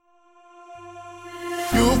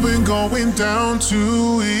You've been going down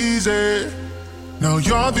too easy. Now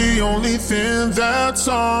you're the only thing that's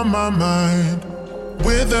on my mind.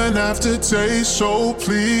 With an aftertaste so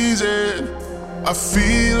pleasing, I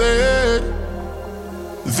feel it.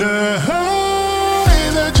 The high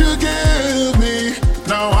that you give me.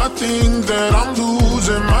 Now I think that I'm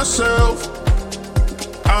losing myself.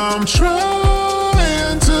 I'm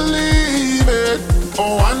trying to leave it.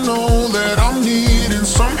 Oh, I know that I'm needing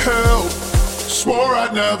some help. Swore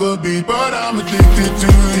I'd never be, but I'm addicted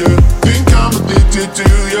to you. Think I'm addicted to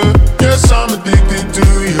you. Yes, I'm addicted to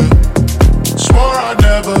you. Swore I'd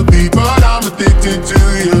never be, but I'm addicted to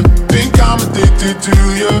you. Think I'm addicted to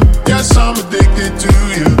you. Yes, I'm addicted to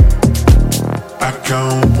you. I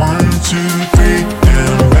count 1, 2, 3, and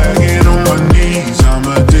I'm begging on my knees. I'm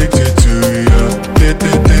addicted to you.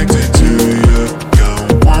 Addicted to you.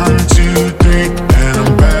 Count 1, 2, 3, and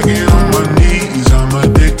I'm begging on my knees. I'm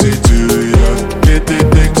addicted to you.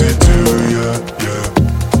 Addicted to you.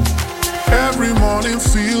 Yeah. Every morning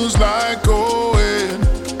feels like going.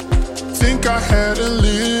 Think I had a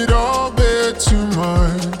little bit too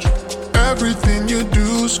much. Everything you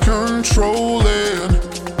do's controlling.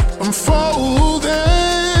 I'm folding.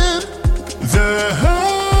 The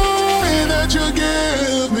high that you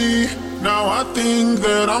give me. Now I think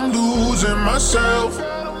that I'm losing myself.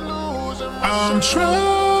 I'm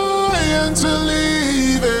trying to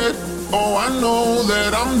leave it. Oh, I know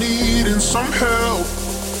that I'm needing some help.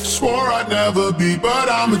 Swore I'd never be, but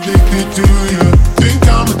I'm addicted to you. Think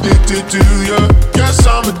I'm addicted to you. Yes,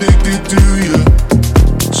 I'm addicted to you.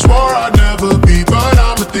 Swore I'd never be, but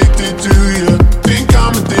I'm addicted to you. Think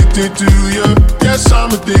I'm addicted to you. Yes,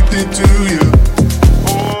 I'm addicted to you.